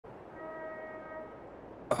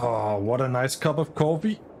Oh, what a nice cup of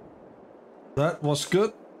coffee. That was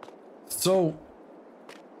good. So,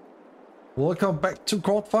 welcome back to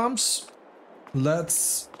Court Farms.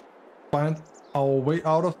 Let's find our way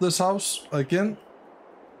out of this house again.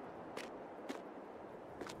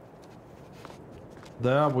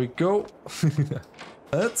 There we go.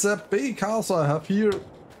 That's a big house I have here.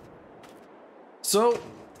 So,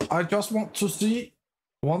 I just want to see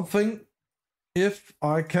one thing. If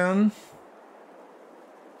I can...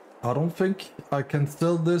 I don't think I can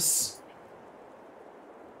sell this.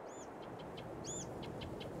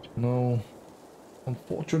 No.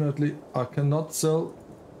 Unfortunately, I cannot sell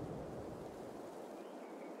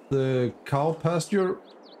the cow pasture.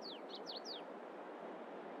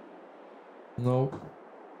 No,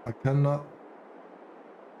 I cannot.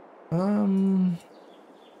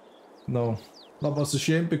 No, that was a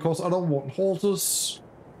shame because I don't want horses.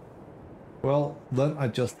 Well, then I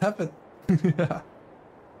just have it.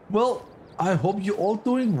 Well, I hope you're all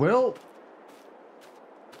doing well.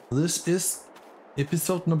 This is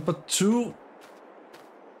episode number 2.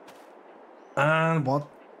 And what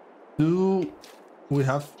do we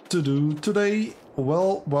have to do today?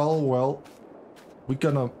 Well, we're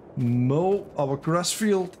gonna mow our grass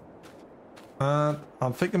field. And I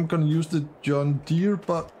think I'm gonna use the John Deere,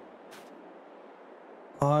 but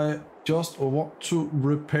I just want to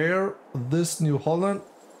repair this New Holland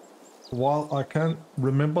while I can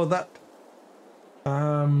remember that.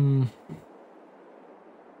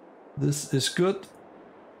 This is good.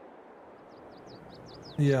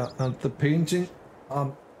 Yeah, and the painting,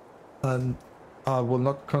 and I will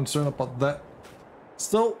not concern about that.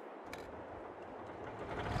 So,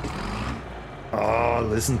 oh,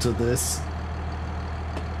 listen to this.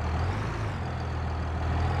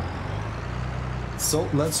 So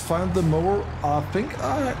let's find the mower. I think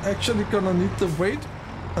I actually gonna need the weight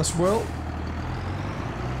as well.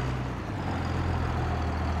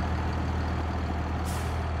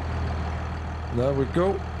 There we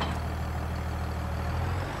go.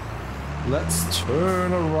 Let's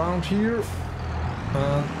turn around here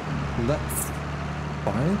and let's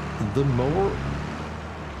find the mower.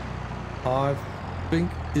 I think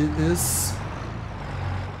it is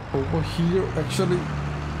over here actually.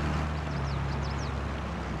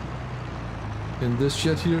 In this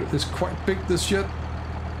shed here is quite big, this shed.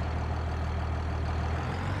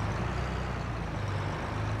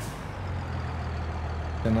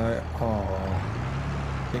 And I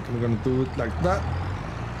think I'm gonna do it like that.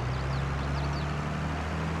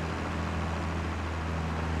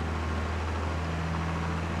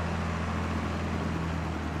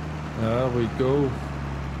 There we go.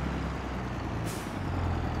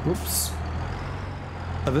 Whoops.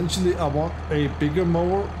 Eventually I want a bigger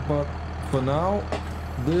mower, but for now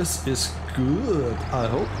this is good, I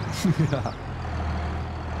hope. Yeah.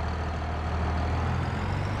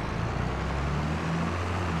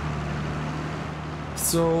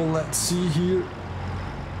 So let's see here.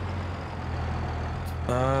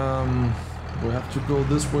 We have to go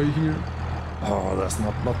this way here. Oh, there's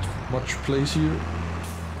not much place here.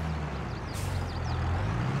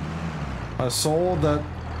 I saw that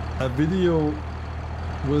a video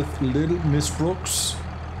with little Miss Brooks.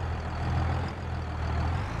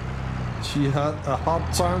 She had a hard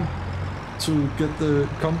time to get the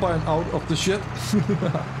combine out of the shed.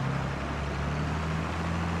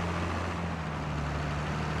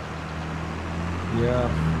 Yeah.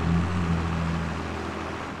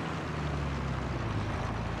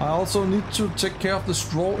 I also need to take care of the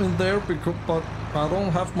straw in there because, but I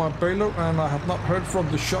don't have my baler and I have not heard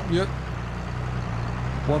from the shop yet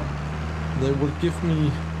what they will give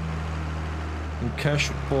me in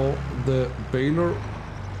cash for the baler.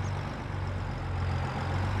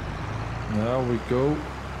 There we go.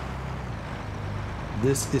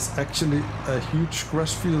 This is actually a huge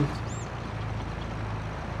grass field.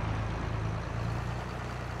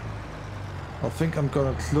 I think I'm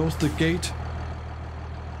gonna close the gate.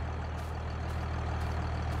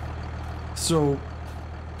 So,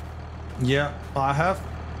 yeah, I have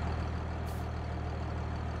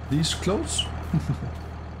these clothes.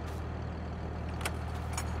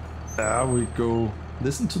 There we go.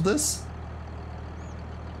 Listen to this.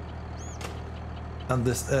 And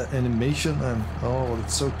this animation, and oh,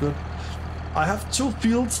 it's so good. I have 2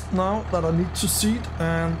 fields now that I need to seed,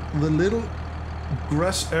 and the little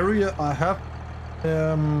grass area I have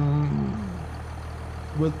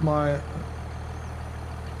with my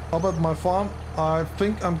up at my farm, I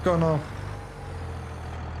think I'm gonna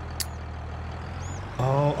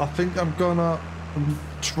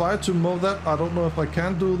try to mow that. I don't know if I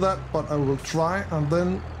can do that, but I will try, and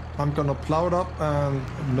then I'm gonna plow it up and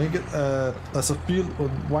make it as a field.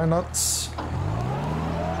 Why not? So,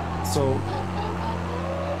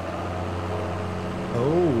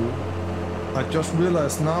 oh, I just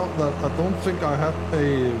realized now that I don't think I have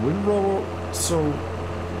a windrower. So,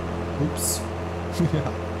 oops.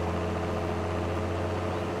 Yeah.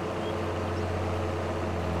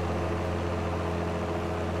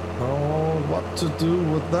 Oh, what to do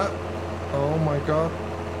with that? Oh my god.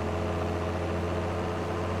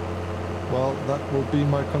 Well, that will be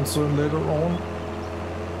my concern later on.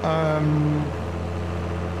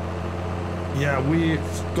 Yeah, we're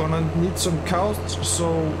gonna need some cows,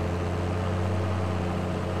 so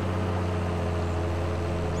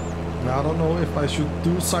I don't know if I should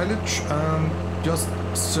do silage and just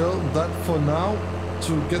sell that for now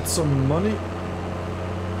to get some money.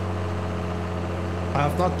 I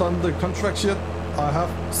have not done the contracts yet. I have,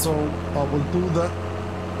 so I will do that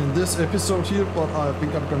in this episode here, but I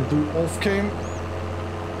think I'm gonna do off cam.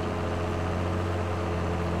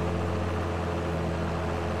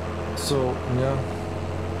 So yeah,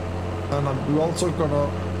 and we're also gonna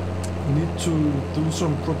need to do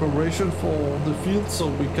some preparation for the field so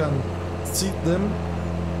we can seed them,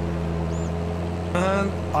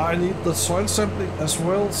 and I need the soil sampling as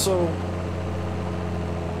well. So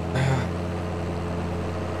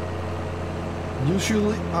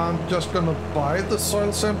usually I'm just gonna buy the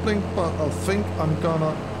soil sampling, but I think I'm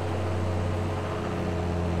gonna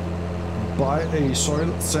buy a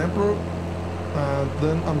soil sampler, and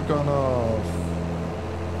then I'm gonna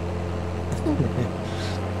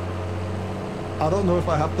I don't know if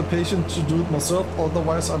I have the patience to do it myself,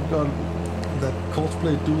 otherwise I'm gonna let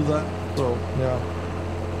cosplay do that. So yeah,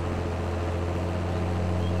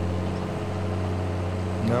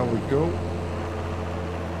 now we go.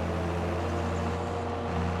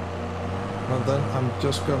 And then I'm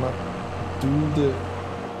just gonna do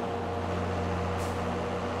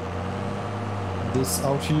this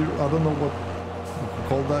out here. I don't know what you can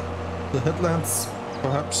call that. The headlands,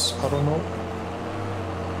 perhaps. I don't know.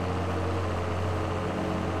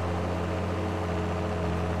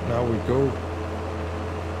 Now we go.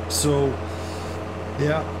 So,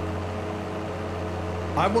 yeah.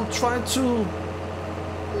 I will try to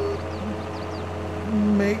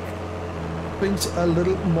make things a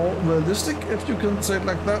little more realistic, if you can say it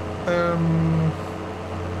like that.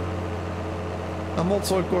 I'm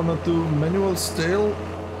also gonna do manual stale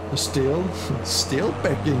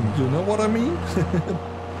bagging, you know what I mean?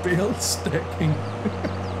 Bale stacking.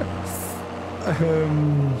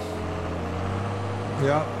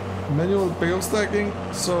 Yeah, manual bale stacking.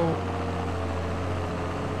 So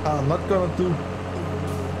I'm not gonna do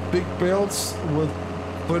big bales with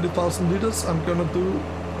 30,000 liters. I'm gonna do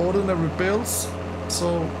ordinary bales.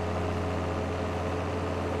 So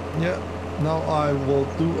yeah, now I will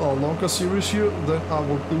do a longer series here, then I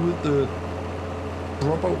will do it the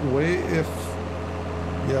proper way, if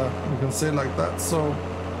yeah, you can say like that. So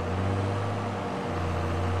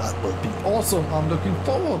that will be awesome. I'm looking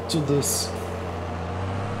forward to this.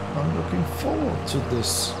 I'm looking forward to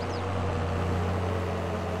this.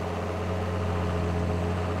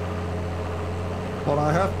 But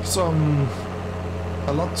I have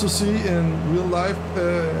a lot to see in real life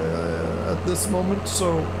at this moment,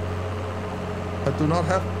 so I do not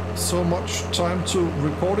have so much time to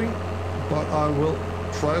recording, but I will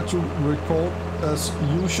try to record as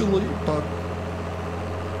usually. But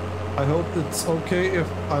I hope it's okay if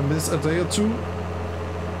I miss a day or two.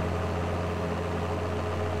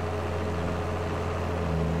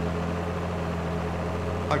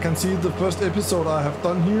 I can see the first episode I have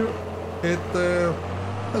done here, it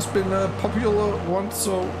has been a popular one,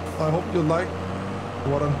 so I hope you like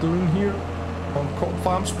what I'm doing here on Cold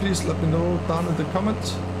Farms. Please let me know down in the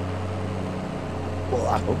comments. Well,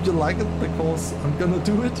 I hope you like it, because I'm gonna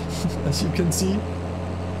do it, as you can see.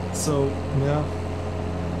 So, yeah.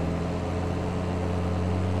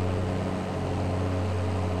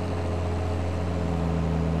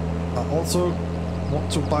 I also want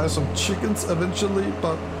to buy some chickens eventually,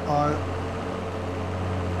 but I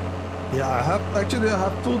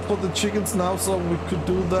have food for the chickens now, so we could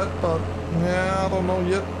do that, but yeah, I don't know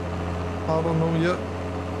yet.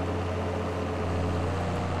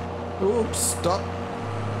 Oops, stop.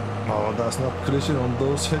 Oh, that's not collision on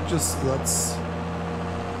those hedges. That's...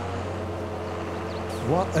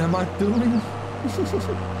 What am I doing?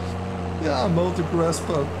 Yeah, I mowed the grass,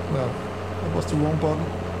 but no, that was the wrong button.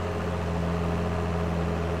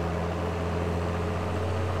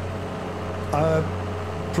 I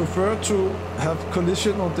prefer to have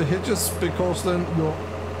collision on the hedges, because then you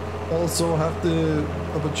also have the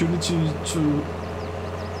opportunity to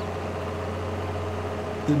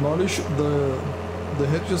demolish the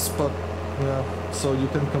hedges, but yeah, so you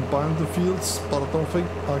can combine the fields, but I don't think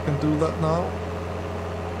I can do that now.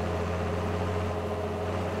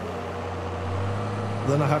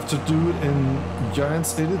 Then I have to do it in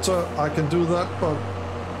Giants Editor. I can do that, but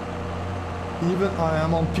even I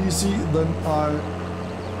am on PC, then I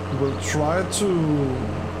will try to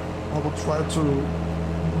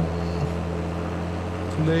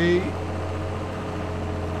play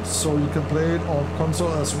so you can play it on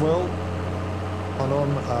console as well. I know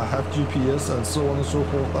I have GPS and so on and so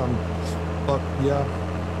forth, but yeah,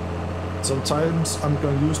 sometimes I'm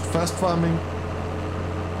gonna use fast farming,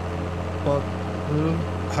 but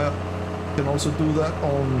I can also do that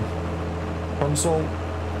on console,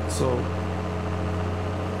 so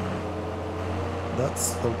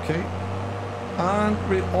that's okay. And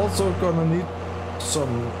we're also gonna need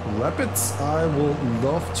some rabbits. I would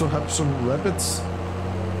love to have some rabbits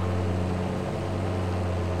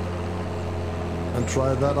and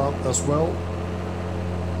try that out as well.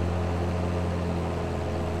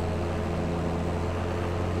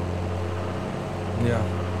 Yeah.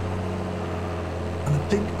 And I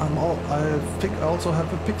think I also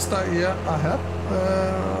have a pigsty. Yeah, I have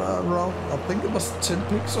around, I think it was 10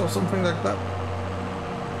 pigs or something like that.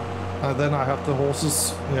 And then I have the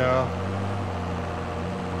horses. Yeah.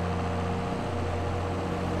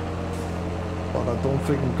 But I don't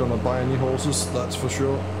think I'm gonna buy any horses, that's for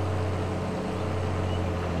sure.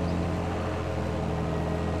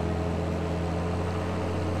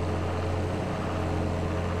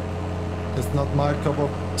 It's not my cup of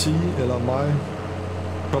tea, or my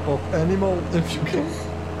cup of animal, if you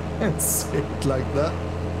can say it like that.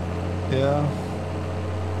 Yeah.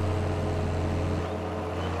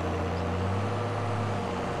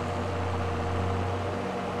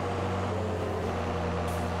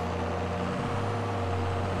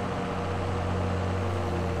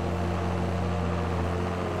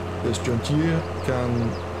 This John Deere can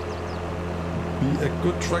be a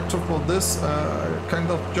good tractor for this kind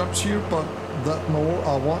of jobs here, but that more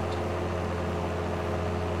I want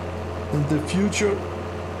in the future.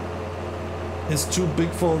 It's too big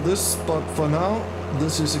for this, but for now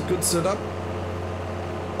this is a good setup.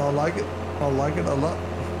 I like it a lot.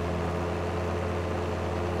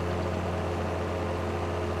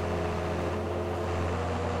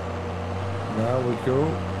 There we go.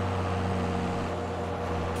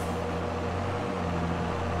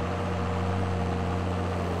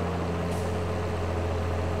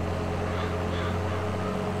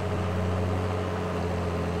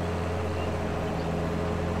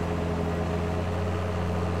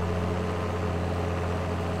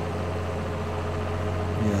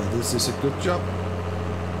 This is a good job.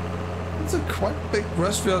 It's a quite big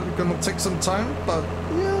grass field. It's gonna take some time, but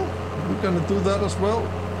yeah, we're gonna do that as well.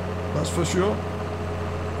 That's for sure.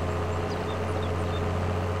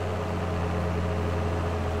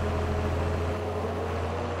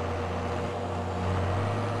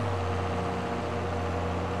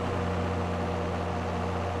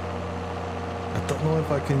 I don't know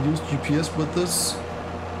if I can use GPS with this.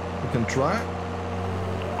 We can try.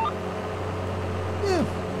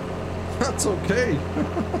 That's okay.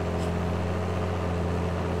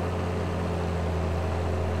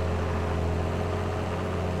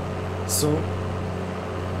 So,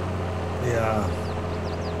 yeah,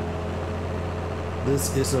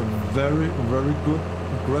 this is a very, very good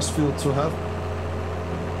grass field to have.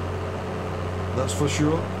 That's for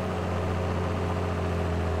sure.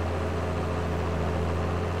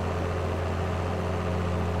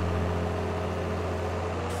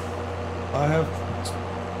 I have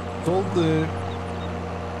told the...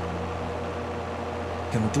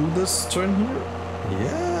 Can I do this turn here?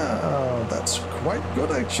 Yeah, that's quite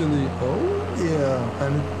good actually. Oh yeah,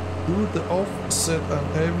 and do the offset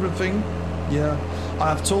and everything. Yeah,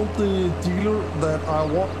 I've told the dealer that I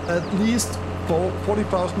want at least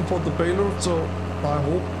 40,000 for the baler, so I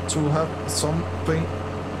hope to have something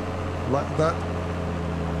like that.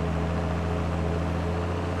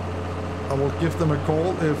 I will give them a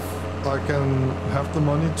call if I can have the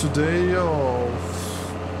money today, or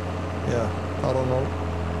yeah, I don't know.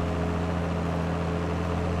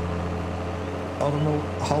 I don't know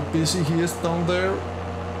how busy he is down there.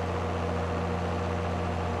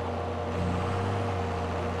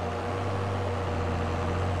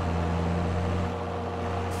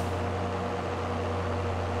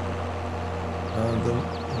 And then,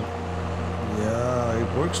 yeah,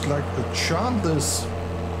 it works like a charm, this.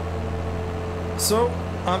 So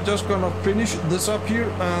I'm just gonna finish this up here,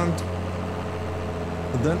 and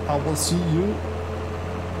then I will see you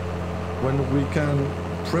when we can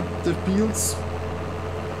prep the fields.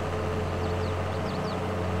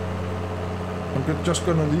 just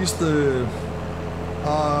gonna lease the...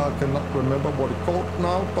 I cannot remember what it's called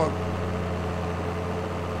now, but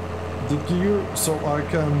the gear so I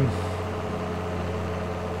can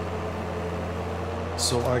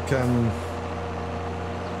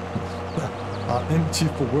I'm empty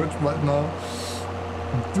for words right now.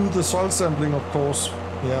 Do the soil sampling, of course.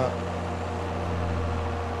 Yeah.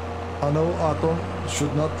 I know I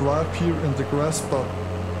should not drive here in the grass, but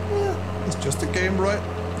yeah, it's just a game, right?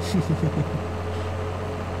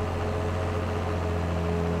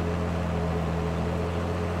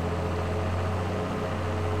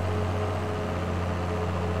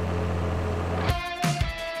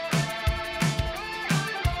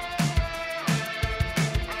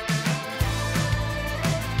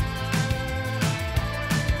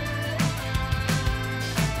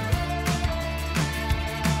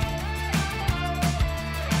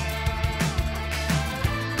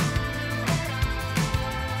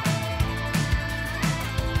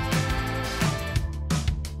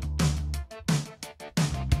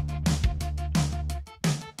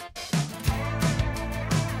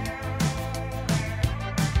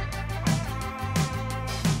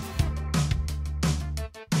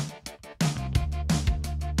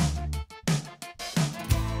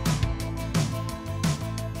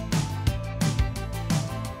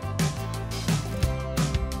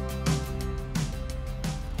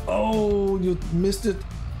 Oh, you missed it.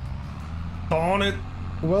 Darn it.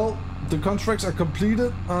 Well, the contracts are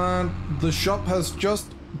completed and the shop has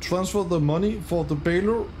just transferred the money for the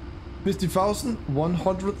baler.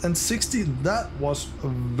 50,160. That was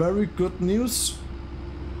very good news.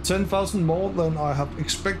 10,000 more than I have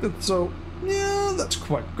expected. So yeah, that's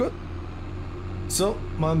quite good. So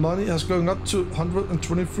my money has going up to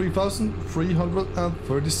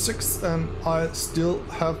 123,336 and I still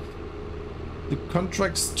have the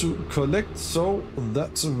contracts to collect, so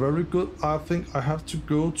that's very good. I think I have to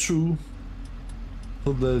go to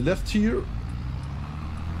the left here.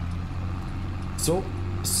 So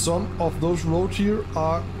some of those roads here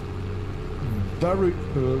are very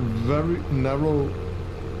narrow,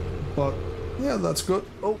 but yeah, that's good.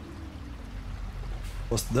 Oh,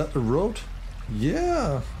 was that a road?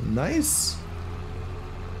 Yeah, nice.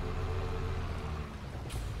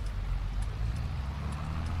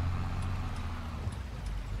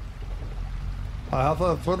 I have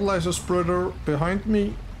a fertilizer spreader behind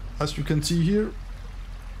me, as you can see here.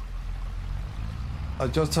 I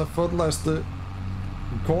just have fertilized the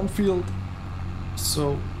cornfield.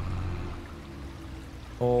 So,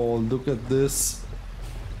 oh, look at this.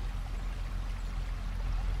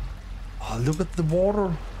 Oh, look at the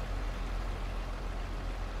water.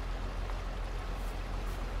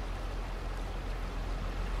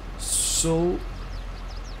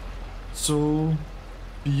 So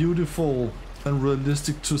beautiful and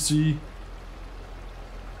realistic to see.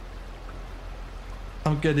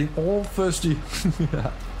 I'm getting all thirsty.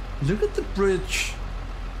 Look at the bridge.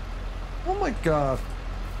 Oh my god.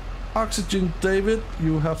 Oxygendavid,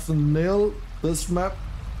 you have to nail this map.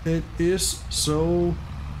 It is so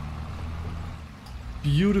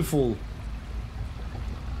beautiful.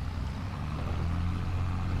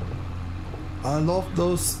 I love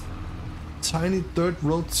those tiny dirt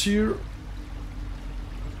roads here.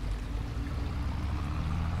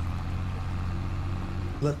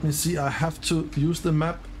 Let me see, I have to use the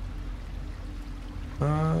map.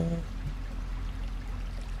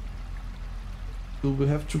 Do we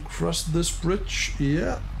have to cross this bridge?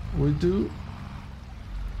 Yeah, we do.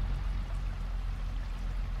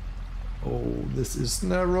 Oh, this is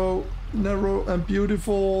narrow and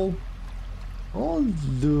beautiful. Oh,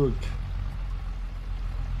 look.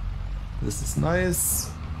 This is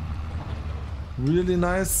nice. Really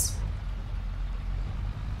nice.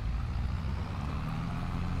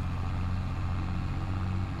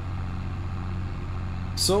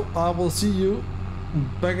 So I will see you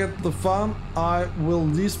back at the farm. I will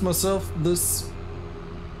lease myself this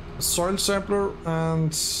soil sampler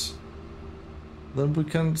and then we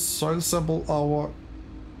can soil sample our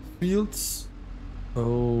fields.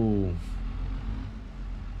 Oh,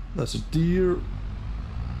 there's a deer.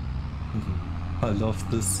 I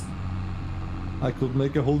love this. I could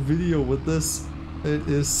make a whole video with this. It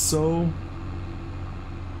is so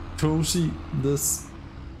cozy, this.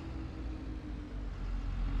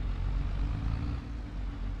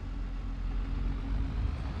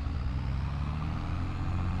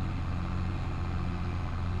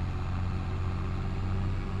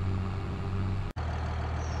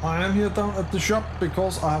 I am here down at the shop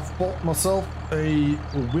because I have bought myself a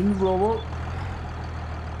wind rower.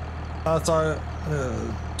 As I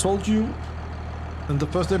told you in the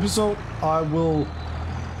first episode, I will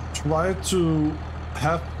try to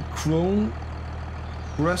have chrome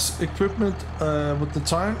press equipment with the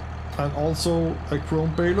time, and also a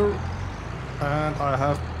chrome baler, and I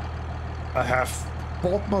have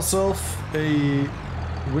bought myself a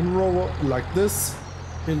windrower like this.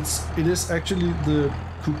 It is actually the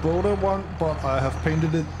Kubota one, but I have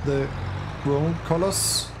painted it the chrome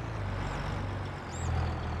colors.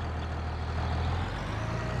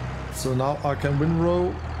 So now I can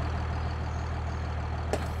windrow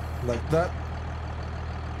like that.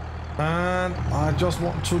 And I just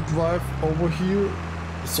want to drive over here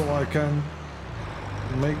so I can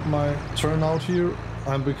make my turn out here,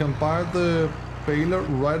 and we can buy the baler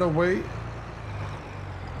right away.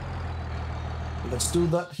 Let's do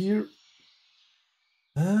that here.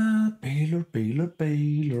 Baler.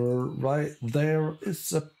 Right there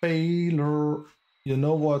is a baler. You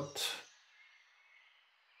know what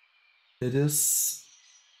it is?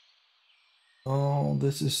 Oh,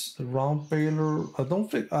 this is a round baler. I don't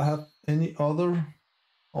think I have any other.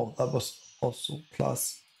 Oh, that was also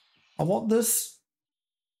class. I want this.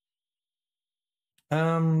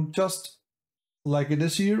 Just like it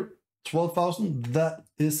is here, 12,000. That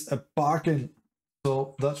is a bargain.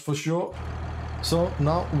 So that's for sure. So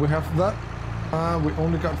now we have that. We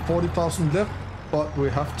only got 40,000 left, but we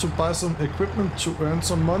have to buy some equipment to earn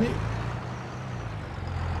some money.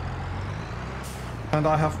 And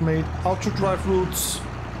I have made auto drive routes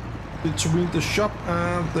between the shop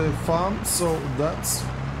and the farm, so that's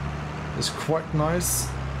quite nice.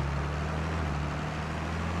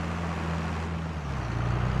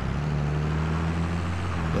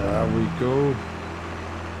 There we go.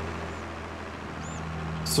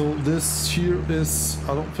 So this here is,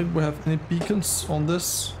 I don't think we have any beacons on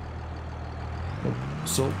this.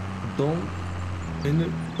 So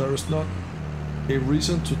there is not a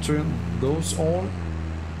reason to turn those on.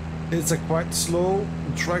 It's a quite slow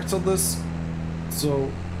tractor this, so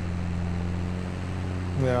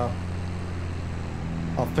yeah,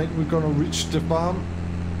 I think we're gonna reach the farm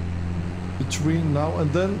between now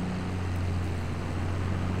and then.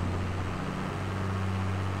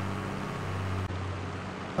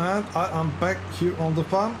 And I am back here on the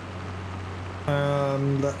farm,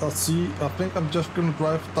 and let us see. I think I'm just gonna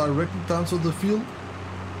drive directly down to the field,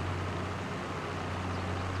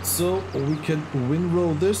 so we can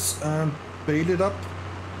windrow this and bale it up.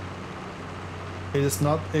 It is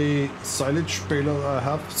not a silage baler I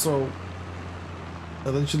have, so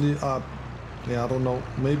eventually, yeah, I don't know.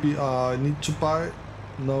 Maybe I need to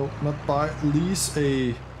lease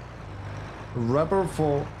a rubber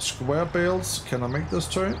for square bales. Can I make this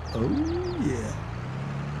turn? Oh yeah.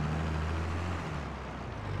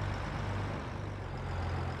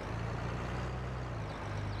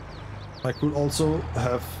 I could also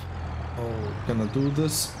have, oh, can I do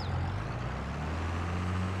this?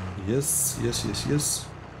 Yes.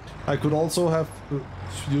 I could also have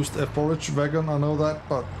used a forage wagon, I know that,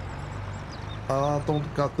 but I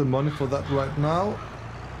don't got the money for that right now.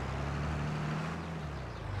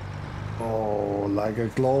 Oh, like a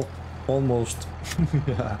glove, almost.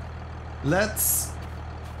 Yeah. Let's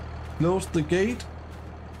close the gate.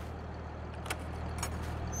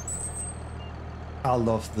 I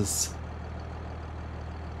love this.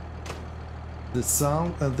 The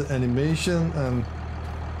sound and the animation, and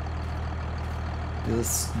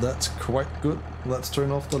yes, that's quite good. Let's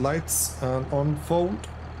turn off the lights and unfold.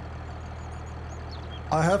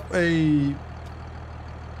 I have a...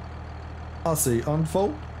 I'll say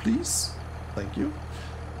unfold, please. Thank you.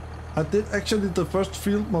 I did actually the first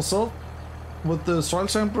field myself with the soil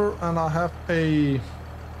sampler, and I have a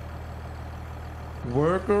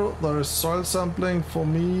worker that is soil sampling for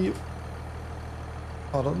me.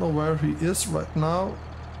 I don't know where he is right now.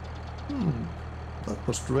 That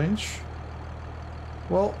was strange.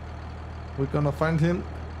 Well, we're gonna find him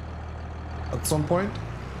at some point.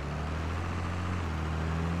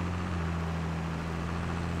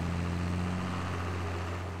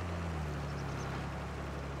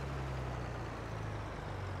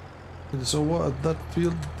 It is over at that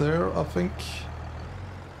field there, I think.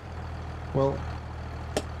 Well,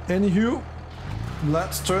 anywho,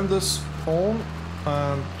 let's turn this on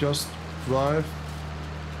and just drive.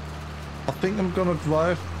 I think I'm gonna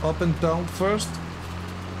drive up and down first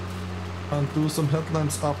and do some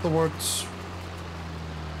headlands afterwards.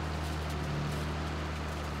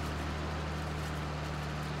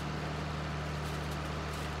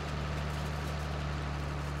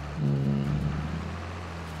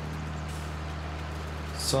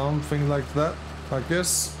 Something like that, I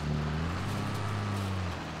guess.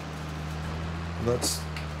 Let's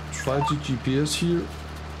try to GPS here.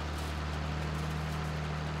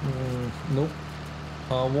 Nope.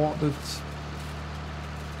 I want it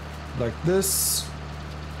like this.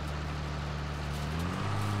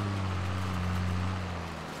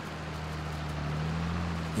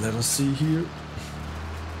 Let us see here.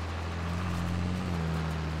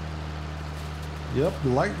 Yep,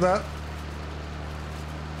 like that.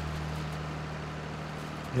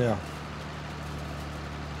 Yeah.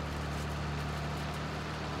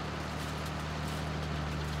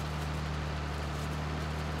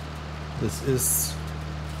 This is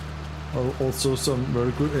also some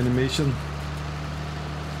very good animation.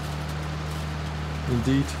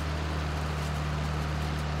 Indeed.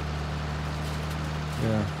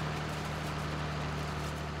 Yeah.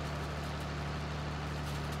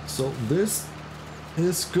 So this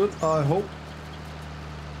is good, I hope.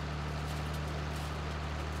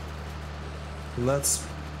 Let's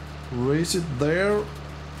raise it there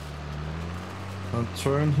and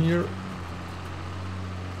turn here.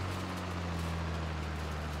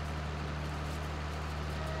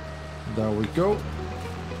 There we go.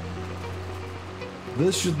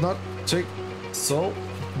 This should not take so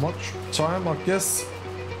much time, I guess.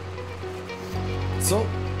 So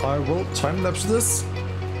I will time lapse this.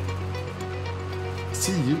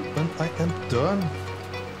 See you when I am done.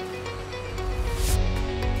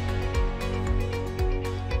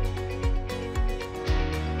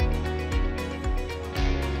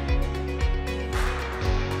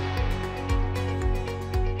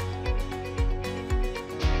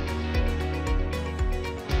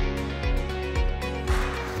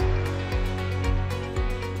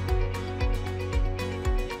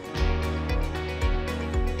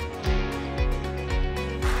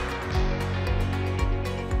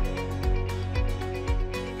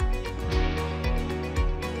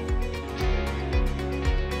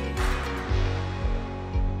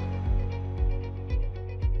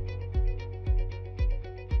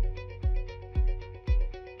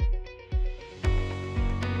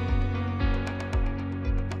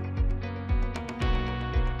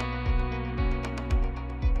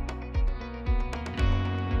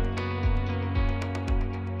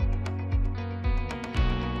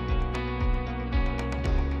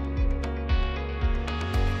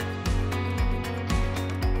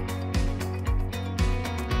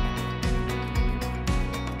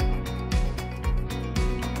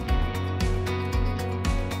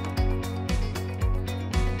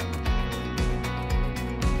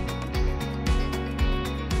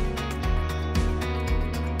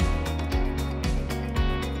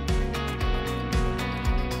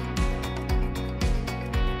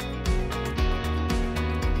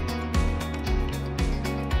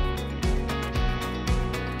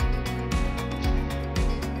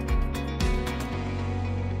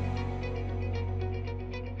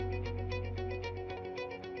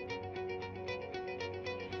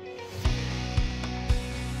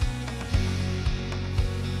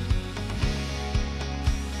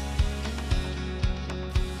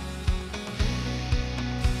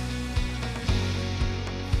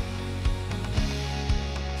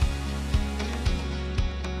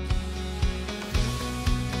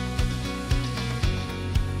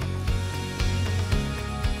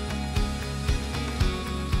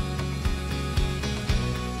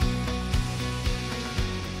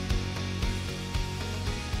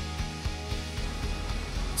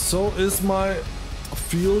 So is my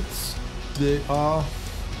fields. They are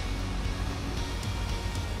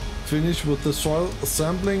finished with the soil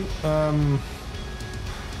sampling.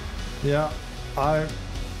 Yeah, I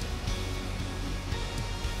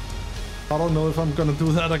don't know if I'm gonna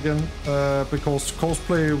do that again because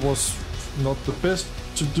cosplay was not the best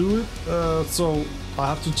to do it, so I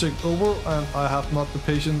have to take over, and I have not the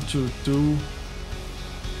patience to do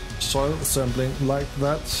soil sampling like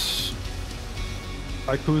that.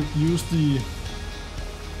 I could use the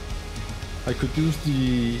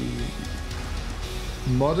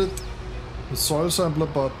modded soil sampler,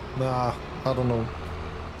 but nah, I don't know.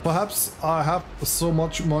 Perhaps I have so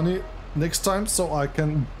much money next time so I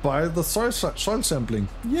can buy the soil sampling.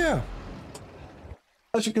 Yeah.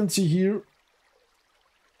 As you can see here,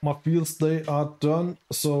 my fields, they are done,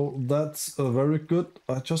 so that's very good.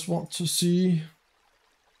 I just want to see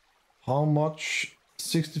how much.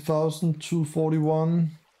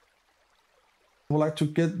 60,241. I would like to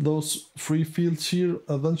get those free fields here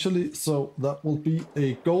eventually, so that will be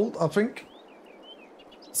a goal, I think.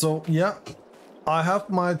 So yeah, I have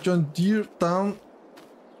my John Deere down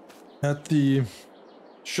at the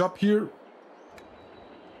shop here.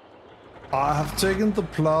 I have taken the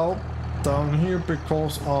plow down here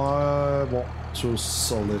because I want to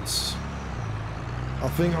sell it. I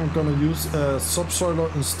think I'm gonna use a subsoiler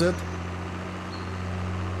instead.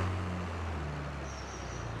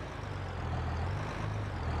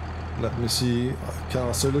 Let me see, can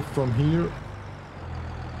I sell it from here?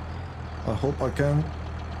 I hope I can.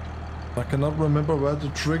 I cannot remember where the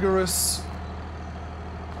trigger is.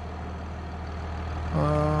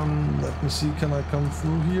 Let me see, can I come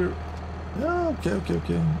through here? Yeah,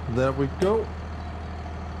 okay. There we go.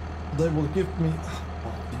 They will give me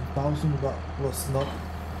 14,000, that was not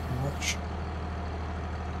much.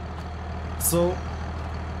 So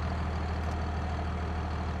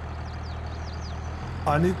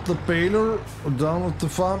I need the baler down at the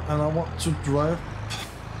farm and I want to drive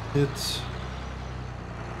it.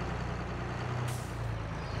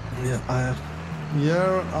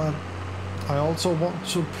 I also want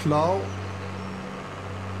to plow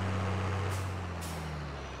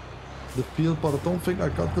the field, but I don't think I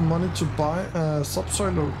got the money to buy a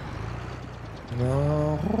subsoiler.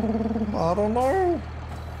 No, I don't know.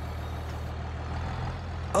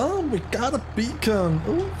 Oh, we got a beacon.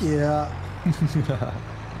 Oh yeah.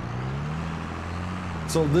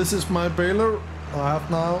 So this is my baler. I have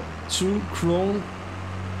now 2 chrome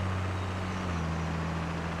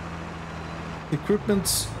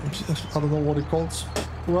equipment. I don't know what it calls.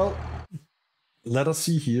 Well, let us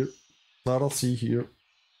see here.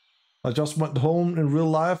 I just went home in real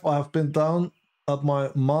life. I have been down at my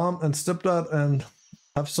mom and stepdad and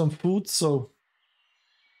have some food, so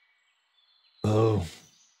oh,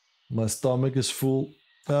 my stomach is full.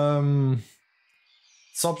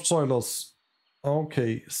 Subsoilers.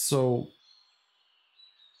 Okay, so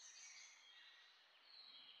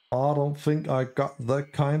I don't think I got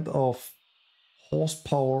that kind of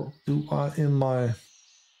horsepower, do I, in my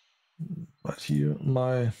right here,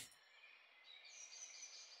 my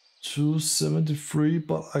 273,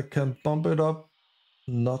 but I can bump it up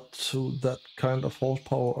not to that kind of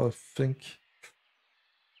horsepower, I think.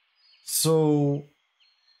 So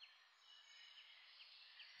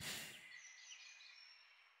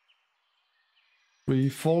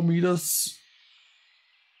 3-4 meters,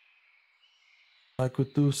 I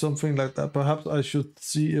could do something like that. Perhaps I should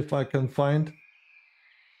see if I can find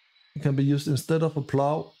it can be used instead of a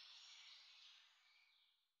plow.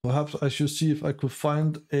 Perhaps I should see if I could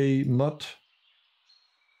find a mud.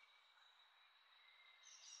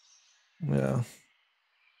 Yeah.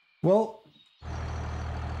 Well,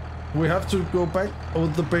 we have to go back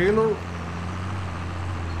with the baler.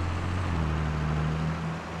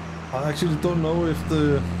 I actually don't know if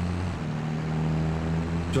the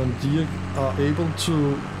John Deere are able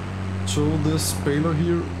to tow this baler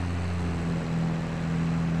here.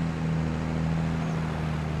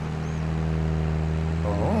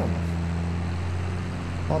 Oh,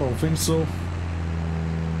 I don't think so.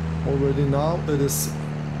 Already now it is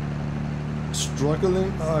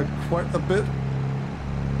struggling quite a bit.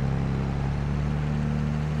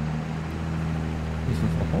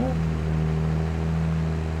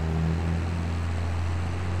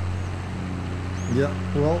 Yeah,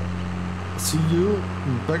 well, see you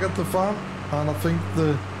back at the farm, and I think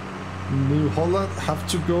the New Holland have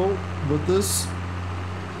to go with this.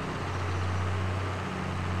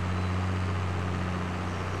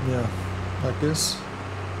 Yeah, I guess.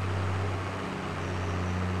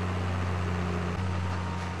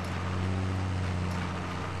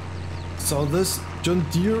 So this John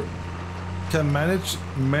Deere can manage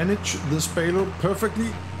this baler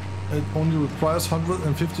perfectly. It only requires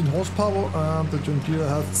 115 horsepower, and the John Deere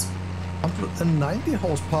has 190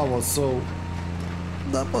 horsepower, so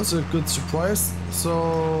that was a good surprise.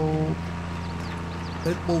 So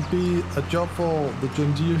it will be a job for the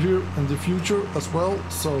John Deere here in the future as well,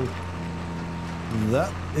 so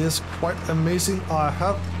that is quite amazing. I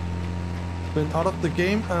have been out of the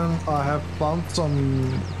game and I have found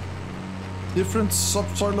some different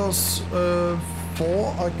subsoilers,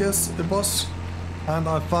 4 I guess it was. And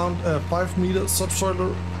I found a 5-meter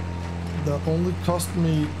subsoiler that only cost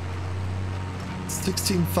me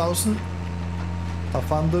 16,000. I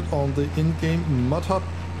found it on the in-game mod hub,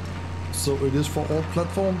 so it is for all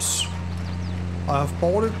platforms. I have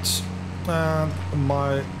bought it, and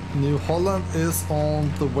my New Holland is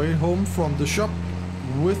on the way home from the shop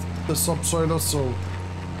with the subsoiler, so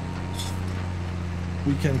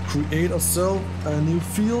we can create ourselves a new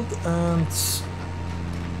field and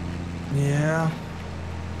yeah,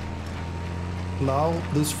 plow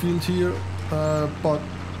this field here, but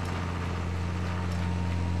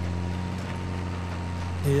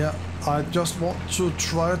yeah, I just want to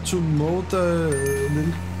try to mow the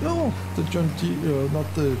little, the John Deere,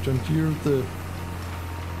 not the John Deere, the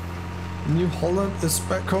New Holland is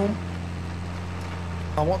back home.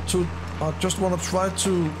 I just want to try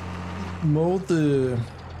to mow the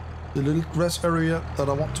little grass area that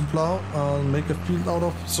I want to plow and make a field out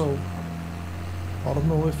of. So I don't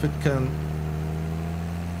know if it can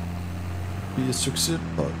be a success,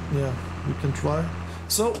 but yeah, we can try.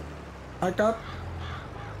 So I got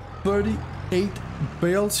 38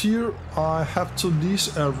 bales here. I have to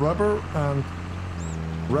lease a rubber and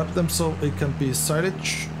wrap them so it can be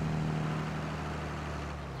silage.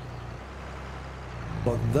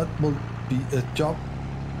 But that will be a job,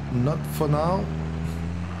 not for now.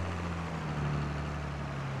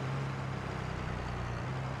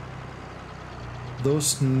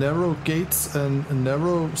 Those narrow gates and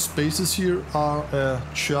narrow spaces here are a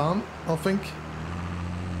charm, I think.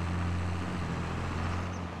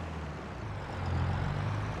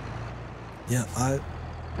 Yeah, I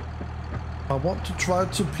want to try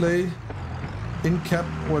to play in cab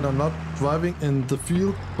when I'm not driving in the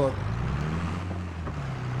field, but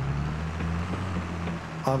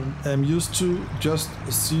I'm used to just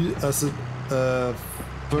see as a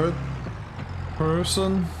third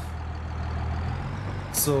person.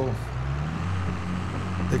 So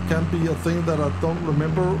it can be a thing that I don't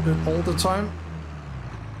remember it all the time.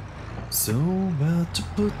 So where to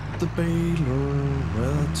put the baler?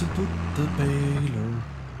 Where to put the baler?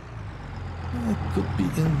 It could be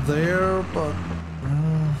in there, but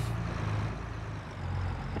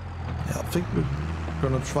yeah, I think we're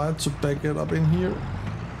gonna try to back it up in here.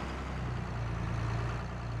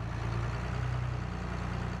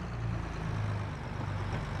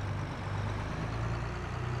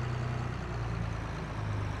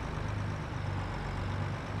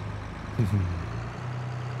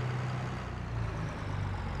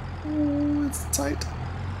 Oh, it's tight.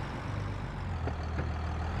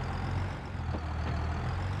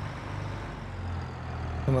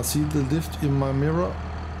 Can I see the lift in my mirror?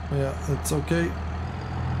 Yeah, it's okay.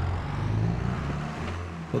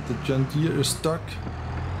 But the John Deere is stuck.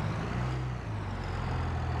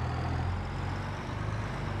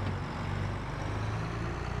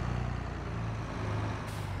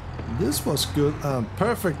 This was good and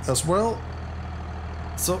perfect as well.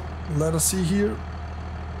 So let us see here.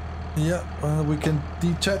 Yeah, we can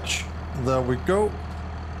detach. There we go.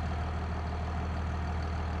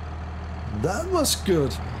 That was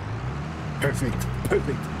good. Perfect,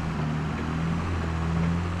 perfect.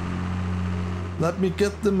 Let me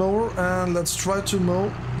get the mower and let's try to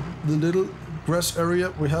mow the little grass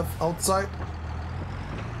area we have outside.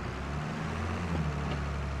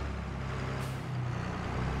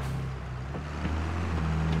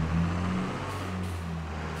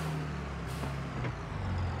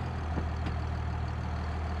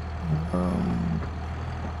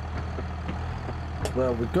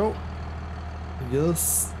 There we go.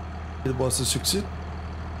 Yes, it was a success.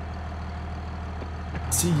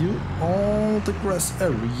 See you on the grass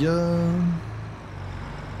area.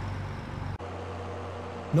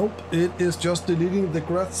 Nope, it is just deleting the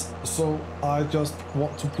grass, so I just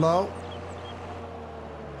want to plow.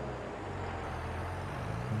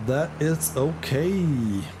 That is okay.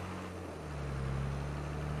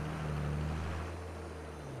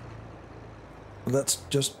 Let's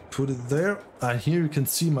just put it there, and here you can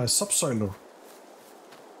see my subsoiler.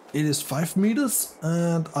 It is 5 meters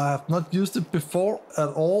and I have not used it before at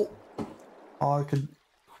all. I can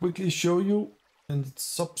quickly show you in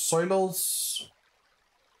subsoilers.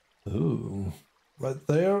 Oh, right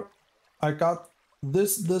there. I got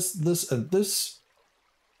this, and this.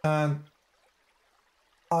 And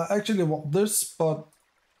I actually want this, but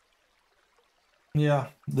yeah,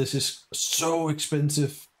 this is so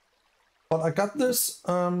expensive. But I got this.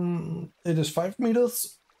 It is 5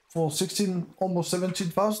 meters. For 16, almost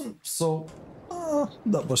 17,000, so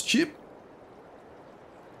that was cheap.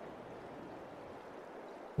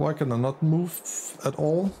 Why can I not move at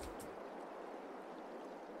all?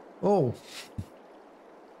 Oh,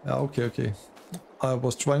 yeah, okay. I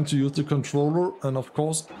was trying to use the controller, and of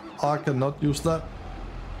course I cannot use that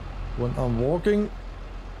when I'm walking.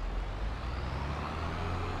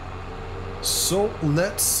 So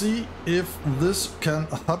let's see if this can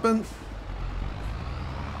happen.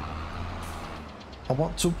 I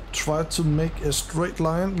want to try to make a straight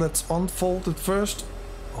line. Let's unfold it first.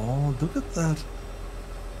 Oh, look at that.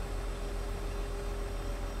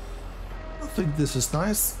 I think this is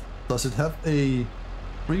nice. Does it have a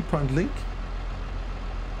 3-point link?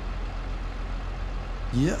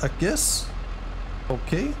 Yeah, I guess.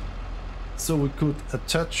 Okay. So we could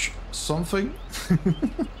attach something.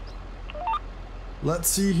 Let's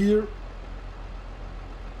see here.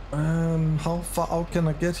 How far out can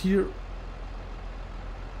I get here?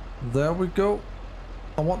 There we go.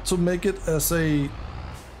 I want to make it as a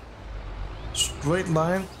straight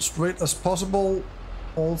line, straight as possible.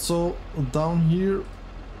 Also down here.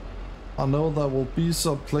 I know there will be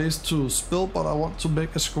some place to spill, but I want to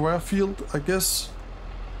make a square field, I guess.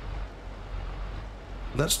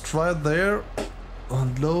 Let's try there.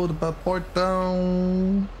 Unload the bad boy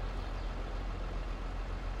down.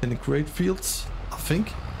 Any great fields? I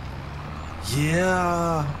think.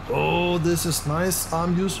 Yeah. Oh, this is nice.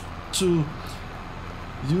 I'm used to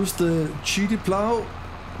use the GT plow,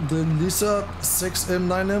 the Lizard 6M,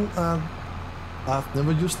 9M, and I've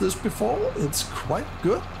never used this before. It's quite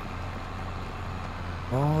good.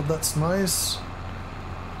 Oh, that's nice.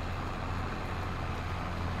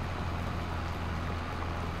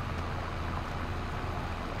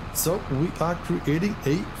 So we are creating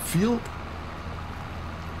a field.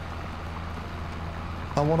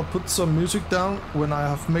 I want to put some music down when I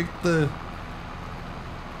have made the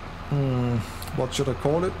what should I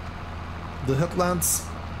call it? The headlands.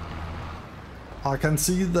 I can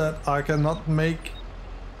see that I cannot make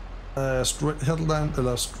a straight headland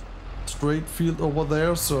or a straight field over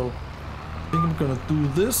there, so I think I'm gonna do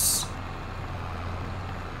this.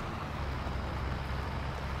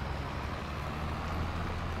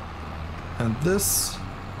 And this.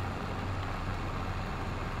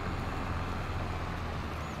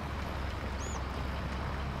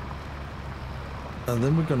 And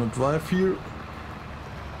then we're gonna drive here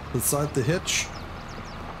beside the hedge.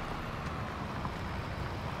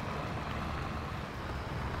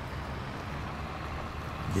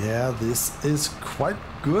 Yeah, this is quite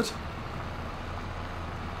good.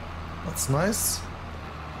 That's nice.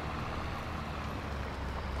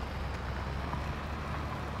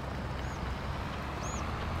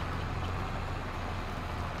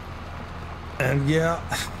 And yeah,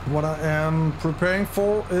 what I am preparing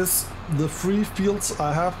for is the free fields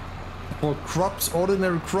I have for crops,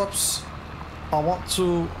 ordinary crops. I want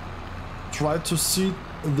to try to seed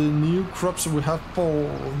the new crops we have for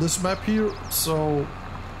this map here, so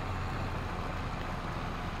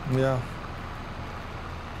yeah.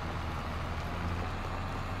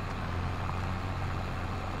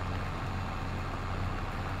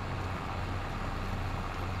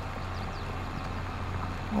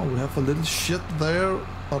 Oh, we have a little shit there.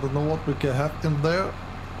 I don't know what we can have in there.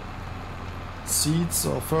 Seeds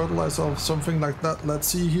or fertilizer or something like that. Let's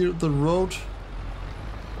see here the road.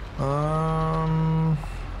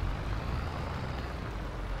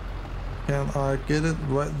 Can I get it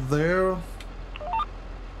right there?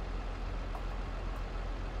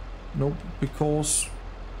 Nope, because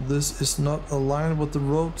this is not aligned with the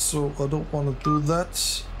road, so I don't want to do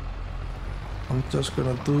that. I'm just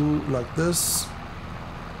gonna do like this.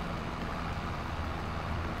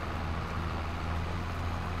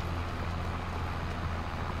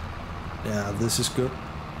 Yeah, this is good.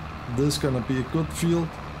 This is gonna be a good field.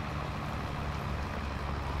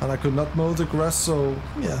 And I could not mow the grass, so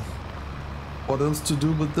yeah. What else to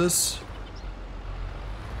do with this?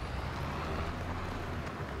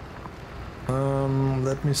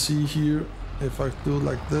 Let me see here if I do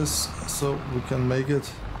like this, so we can make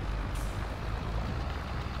it.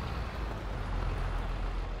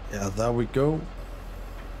 Yeah, there we go.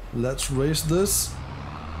 Let's raise this.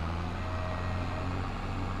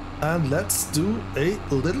 And let's do a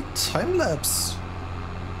little time lapse.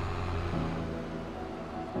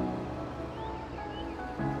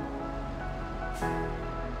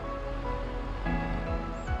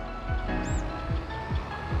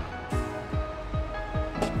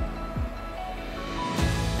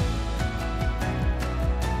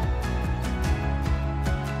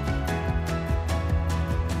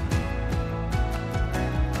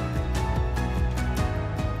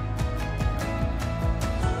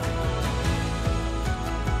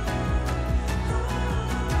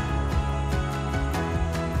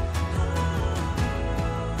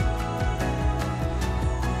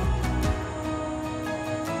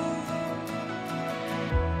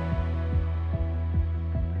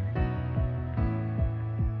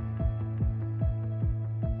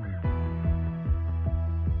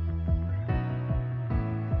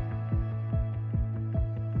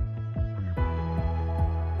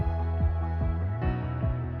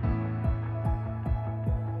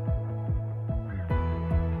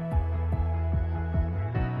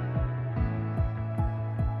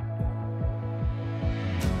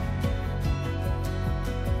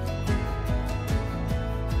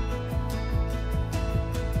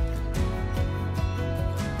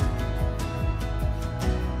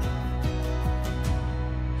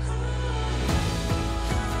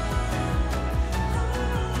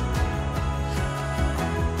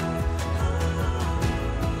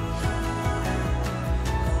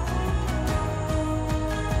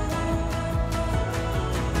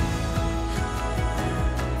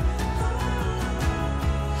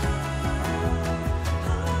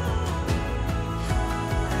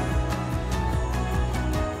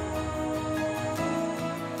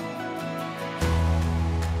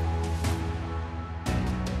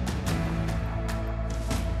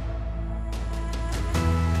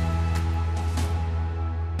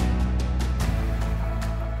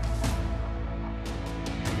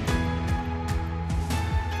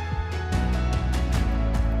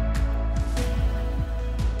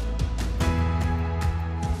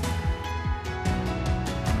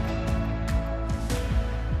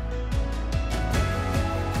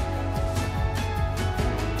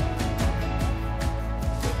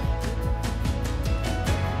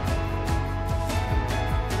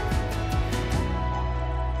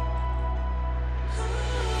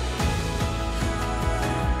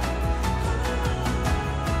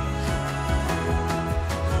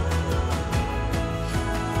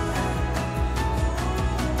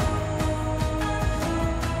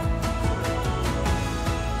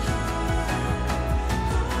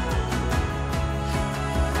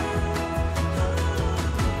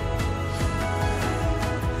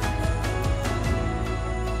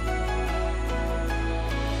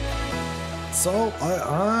 So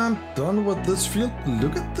I am done with this field.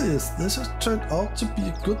 Look at this. This has turned out to be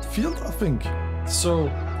a good field, I think. So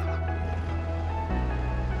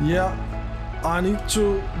yeah, I need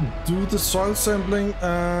to do the soil sampling,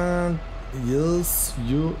 and yes,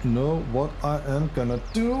 you know what I am gonna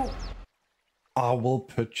do. I will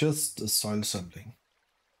purchase the soil sampling.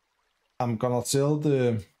 I'm gonna sell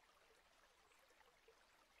the...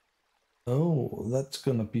 Oh, that's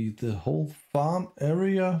gonna be the whole farm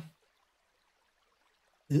area.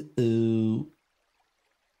 Uh-oh.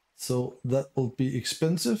 So that will be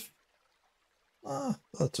expensive. Ah,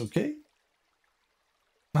 that's okay.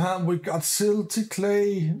 And we got silty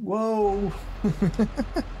clay. Whoa.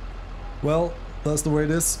 Well, that's the way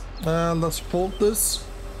it is. Let's fold this.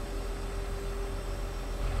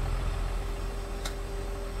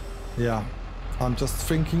 Yeah, I'm just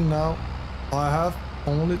thinking now. I have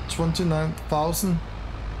only 29,000.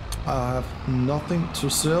 I have nothing to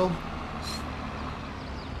sell.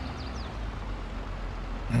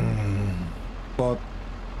 But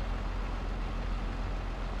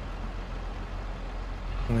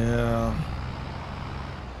yeah,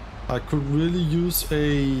 I could really use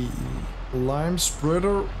a lime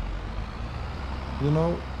spreader, you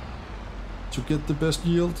know, to get the best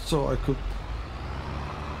yield. So I could,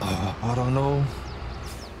 I don't know.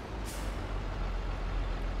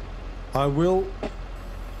 I will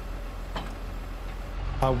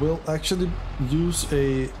actually use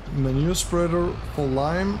a manure spreader for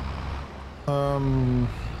lime.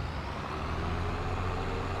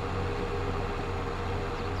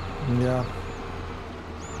 Yeah.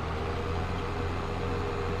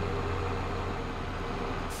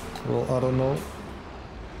 Well, I don't know.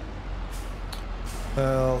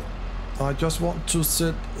 I just want to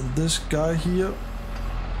set this guy here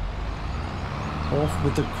off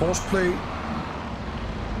with the courseplay.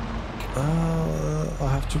 I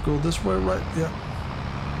have to go this way, right? Yeah.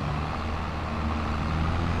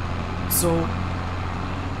 So,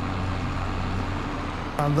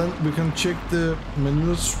 and then we can check the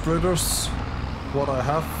manure spreaders, what I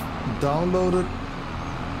have downloaded.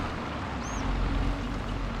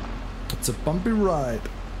 It's a bumpy ride.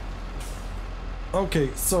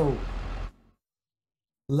 Okay, so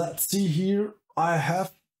let's see here. I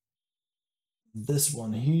have this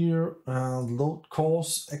one here, and load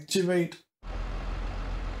course activate,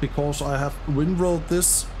 because I have windrowed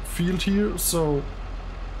this field here, so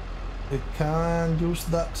it can use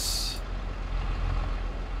that.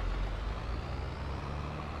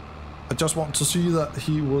 I just want to see that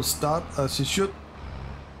he will start as he should,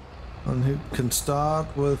 and he can start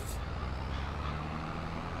with...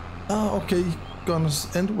 Ah, okay, gonna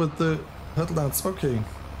end with the headlands. Okay.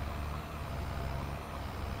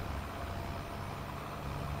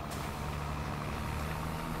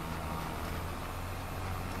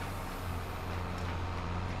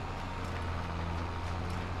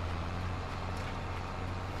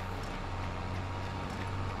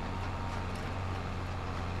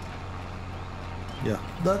 Yeah,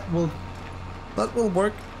 that will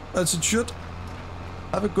work as it should.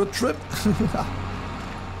 Have a good trip.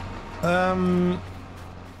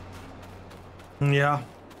 Yeah.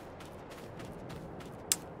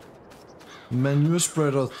 Manure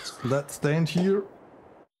spreaders, let's stand here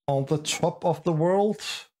on the top of the world.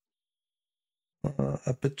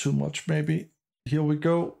 A bit too much maybe. Here we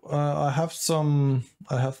go. I have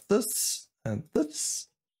this and this.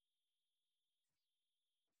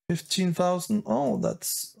 15,000. Oh,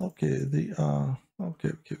 that's okay. They are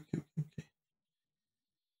okay.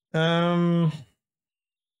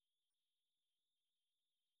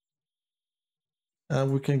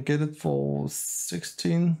 We can get it for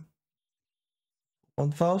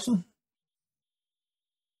 1,000.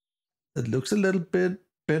 It looks a little bit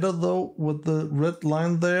better though with the red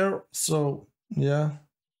line there. So yeah.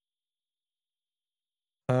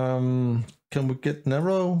 Can we get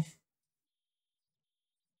narrow?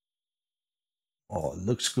 Oh, it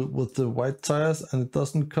looks good with the white tires, and it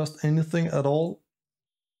doesn't cost anything at all.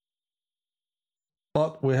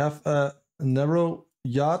 But we have a narrow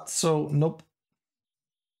yard, so nope.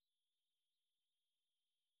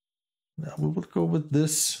 Yeah, we will go with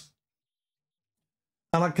this.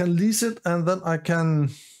 And I can lease it, and then I can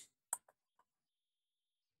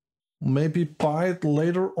maybe buy it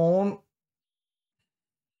later on.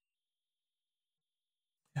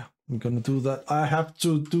 Yeah, I'm gonna do that. I have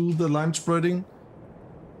to do the lime spreading.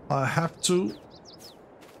 I have to.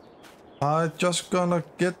 I just gonna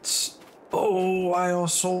get... Oh, I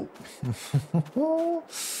also...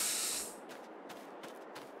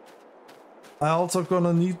 I also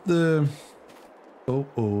gonna need the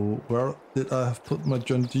Oh, where did I have put my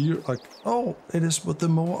John Deere? Oh, it is with the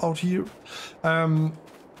mower out here. I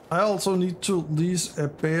also need to lease a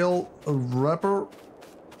bale wrapper.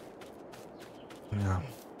 Yeah.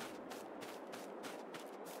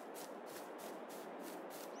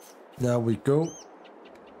 There we go.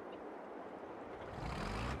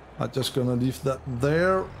 I'm just gonna leave that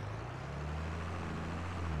there.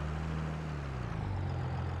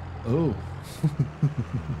 Oh.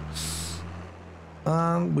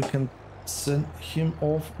 And we can send him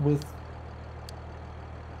off with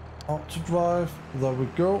auto drive. There we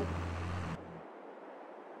go.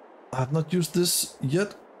 I have not used this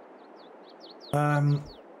yet.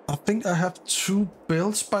 I think I have 2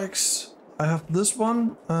 bale spikes. I have this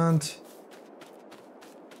one, and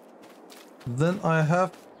then I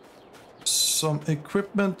have some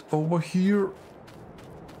equipment over here.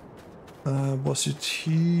 Was it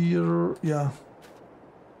here? Yeah.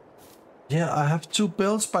 Yeah, I have 2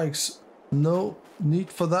 bale spikes. No need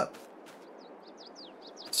for that.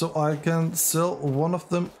 So I can sell one of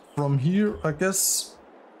them from here, I guess.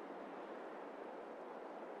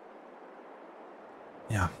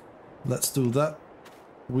 Yeah, let's do that.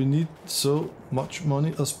 We need so much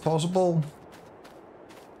money as possible.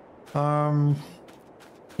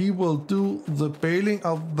 He will do the baling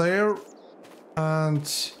out there,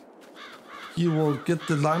 and he will get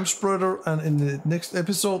the lime spreader, and in the next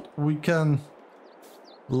episode we can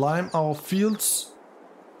lime our fields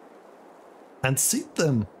and seed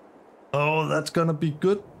them. Oh, that's gonna be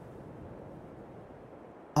good.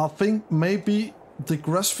 I think maybe the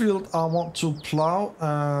grass field I want to plow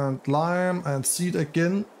and lime and seed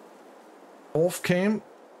again off cam,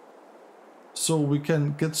 so we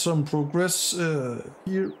can get some progress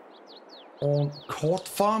here on Court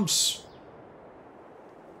Farms.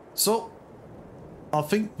 So I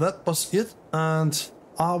think that was it, and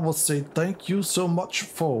I will say thank you so much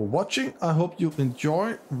for watching. I hope you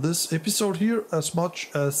enjoy this episode here as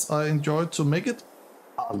much as I enjoyed to make it.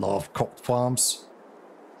 I love Court Farms,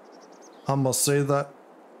 I must say that.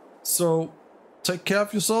 So take care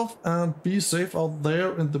of yourself and be safe out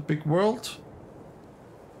there in the big world.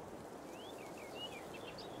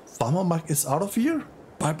 Farmer Mike is out of here.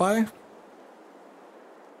 Bye bye.